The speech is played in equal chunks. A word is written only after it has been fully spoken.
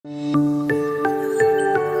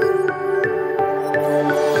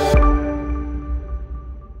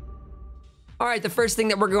right, the first thing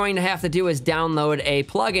that we're going to have to do is download a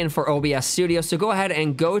plugin for OBS Studio. So go ahead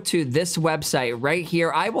and go to this website right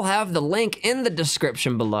here. I will have the link in the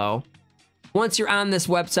description below. Once you're on this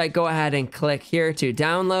website, go ahead and click here to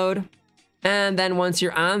download. And then once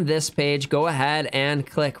you're on this page, go ahead and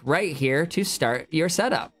click right here to start your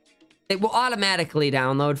setup. It will automatically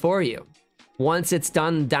download for you. Once it's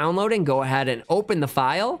done downloading, go ahead and open the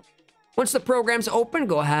file. Once the program's open,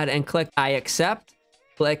 go ahead and click I accept,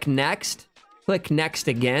 click next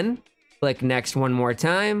again, click next one more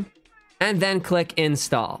time, and then click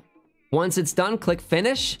install. Once it's done, click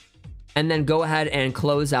finish, and then go ahead and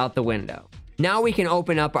close out the window. Now we can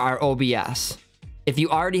open up our OBS. If you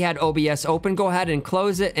already had OBS open, go ahead and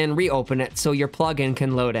close it and reopen it so your plugin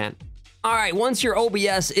can load in. All right, once your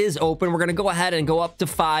OBS is open, we're gonna go ahead and go up to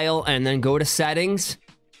File and then go to Settings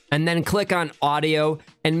and then click on Audio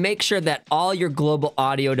and make sure that all your global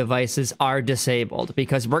audio devices are disabled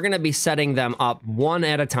because we're gonna be setting them up one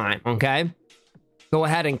at a time, okay? Go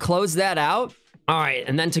ahead and close that out. All right,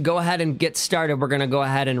 and then to go ahead and get started, we're gonna go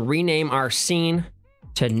ahead and rename our scene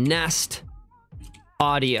to Nest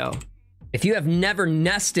Audio. If you have never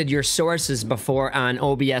nested your sources before on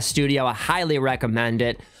OBS Studio, I highly recommend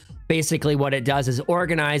it. Basically, what it does is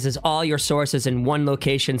organizes all your sources in one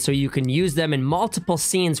location so you can use them in multiple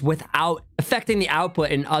scenes without affecting the output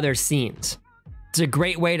in other scenes. It's a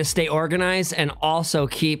great way to stay organized and also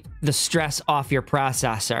keep the stress off your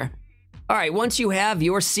processor. All right, once you have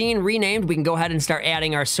your scene renamed, we can go ahead and start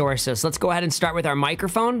adding our sources. Let's go ahead and start with our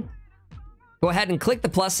microphone. Go ahead and click the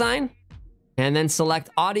plus sign. And then select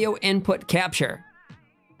Audio Input Capture.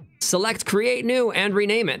 Select Create New and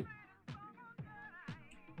rename it.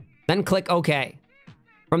 Then click OK.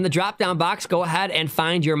 From the drop-down box, go ahead and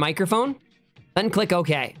find your microphone. Then click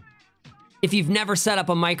OK. If you've never set up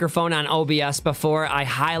a microphone on OBS before, I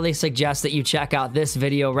highly suggest that you check out this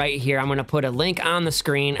video right here. I'm going to put a link on the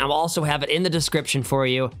screen. I'll also have it in the description for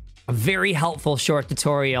you. A very helpful short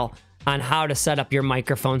tutorial on how to set up your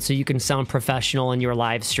microphone so you can sound professional in your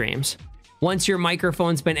live streams. Once your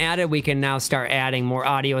microphone's been added, we can now start adding more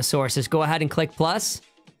audio sources. Go ahead and click plus.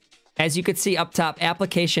 As you can see up top,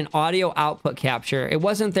 Application Audio Output Capture. It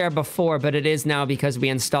wasn't there before, but it is now because we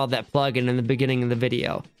installed that plugin in the beginning of the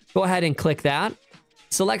video. Go ahead and click that.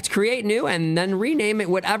 Select Create New and then rename it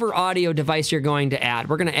whatever audio device you're going to add.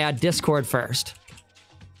 We're going to add Discord first.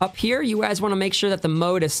 Up here, you guys want to make sure that the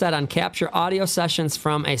mode is set on Capture Audio Sessions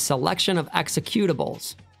from a selection of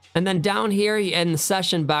executables. And then down here in the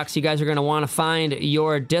session box, you guys are going to want to find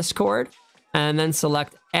your Discord and then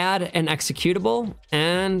select Add an Executable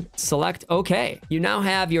and select OK. You now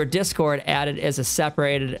have your Discord added as a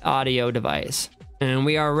separated audio device. And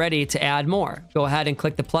we are ready to add more. Go ahead and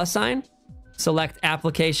click the plus sign. Select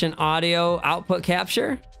Application Audio Output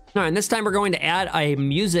Capture. All right, and this time we're going to add a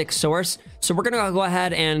music source. So we're going to go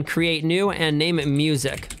ahead and create new and name it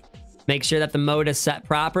Music. Make sure that the mode is set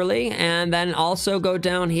properly, and then also go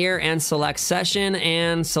down here and select session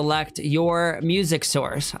and select your music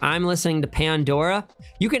source. I'm listening to Pandora.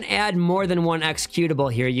 You can add more than one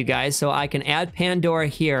executable here, you guys. So I can add Pandora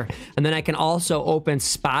here, and then I can also open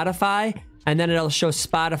Spotify, and then it'll show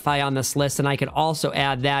Spotify on this list, and I can also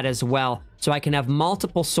add that as well. So I can have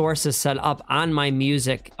multiple sources set up on my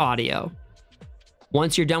music audio.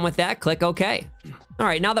 Once you're done with that, click OK. All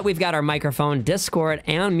right, now that we've got our microphone, Discord,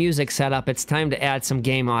 and music set up, it's time to add some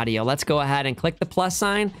game audio. Let's go ahead and click the plus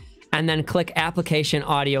sign and then click Application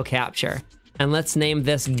Audio Capture. And let's name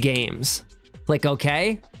this Games. Click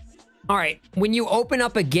OK. All right, when you open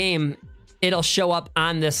up a game, it'll show up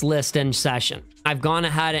on this list in session. I've gone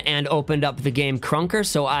ahead and opened up the game KRUNKER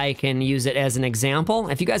so I can use it as an example.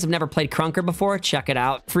 If you guys have never played KRUNKER before, check it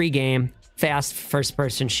out. Free game, fast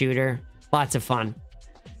first-person shooter, lots of fun.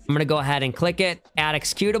 I'm gonna go ahead and click it, add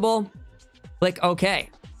executable, click OK.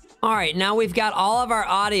 All right, now we've got all of our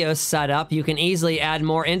audio set up. You can easily add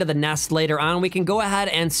more into the nest later on. We can go ahead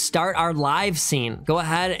and start our live scene. Go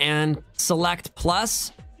ahead and select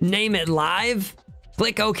plus, name it live,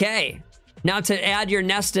 click OK. Now to add your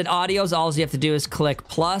nested audios, all you have to do is click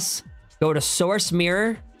plus, go to source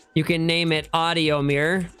mirror. You can name it audio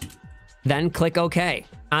mirror, then click OK.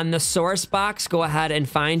 On the source box, go ahead and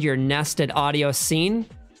find your nested audio scene.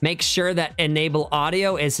 Make sure that enable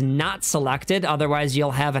audio is not selected, otherwise you'll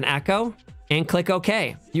have an echo, and click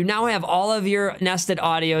OK. You now have all of your nested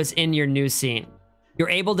audios in your new scene. You're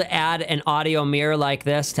able to add an audio mirror like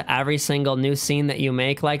this to every single new scene that you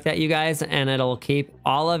make like that, you guys, and it'll keep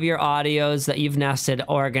all of your audios that you've nested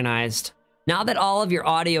organized. Now that all of your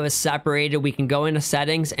audio is separated, we can go into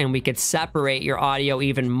settings and we could separate your audio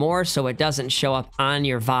even more so it doesn't show up on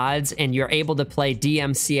your VODs and you're able to play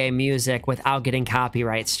DMCA music without getting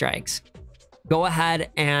copyright strikes. go ahead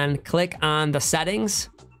and click on the settings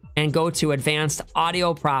and go to advanced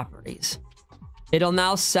audio properties. It'll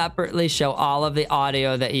now separately show all of the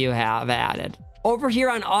audio that you have added. Over here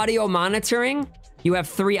on audio monitoring, you have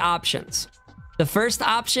 3 options. The first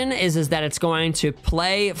option is that it's going to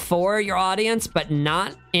play for your audience, but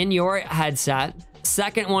not in your headset.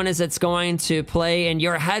 Second one is it's going to play in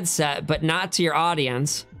your headset, but not to your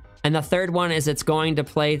audience. And the third one is it's going to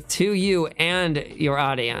play to you and your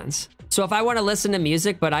audience. So if I want to listen to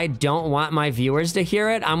music, but I don't want my viewers to hear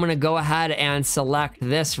it, I'm going to go ahead and select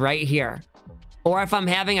this right here. Or if I'm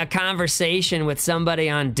having a conversation with somebody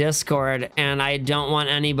on Discord and I don't want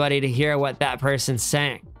anybody to hear what that person's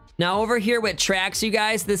saying. Now over here with tracks, you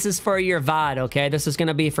guys, this is for your VOD, okay? This is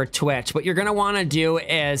gonna be for Twitch. What you're gonna wanna do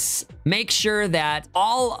is make sure that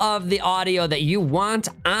all of the audio that you want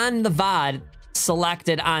on the VOD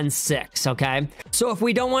selected on 6, okay? So if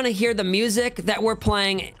we don't wanna hear the music that we're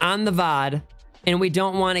playing on the VOD, and we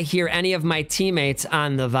don't wanna hear any of my teammates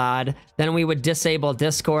on the VOD, then we would disable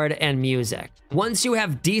Discord and music. Once you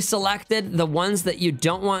have deselected the ones that you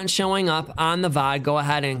don't want showing up on the VOD, go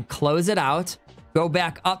ahead and close it out. Go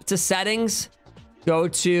back up to settings, go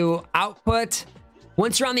to output.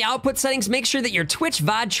 Once you're on the output settings, make sure that your Twitch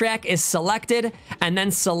VOD track is selected and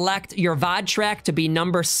then select your VOD track to be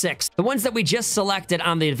number 6, the ones that we just selected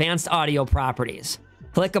on the advanced audio properties.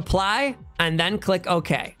 Click apply and then click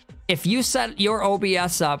OK. If you set your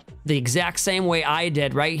OBS up the exact same way I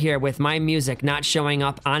did right here with my music not showing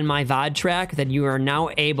up on my VOD track, then you are now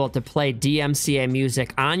able to play DMCA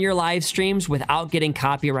music on your live streams without getting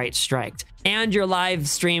copyright striked. And your live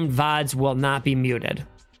streamed VODs will not be muted.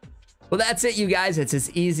 Well, that's it, you guys. It's as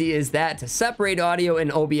easy as that to separate audio in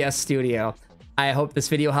OBS Studio. I hope this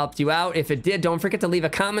video helped you out. If it did, don't forget to leave a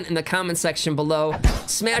comment in the comment section below.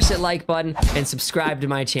 Smash that like button and subscribe to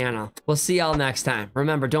my channel. We'll see y'all next time.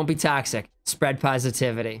 Remember, don't be toxic. Spread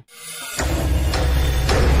positivity.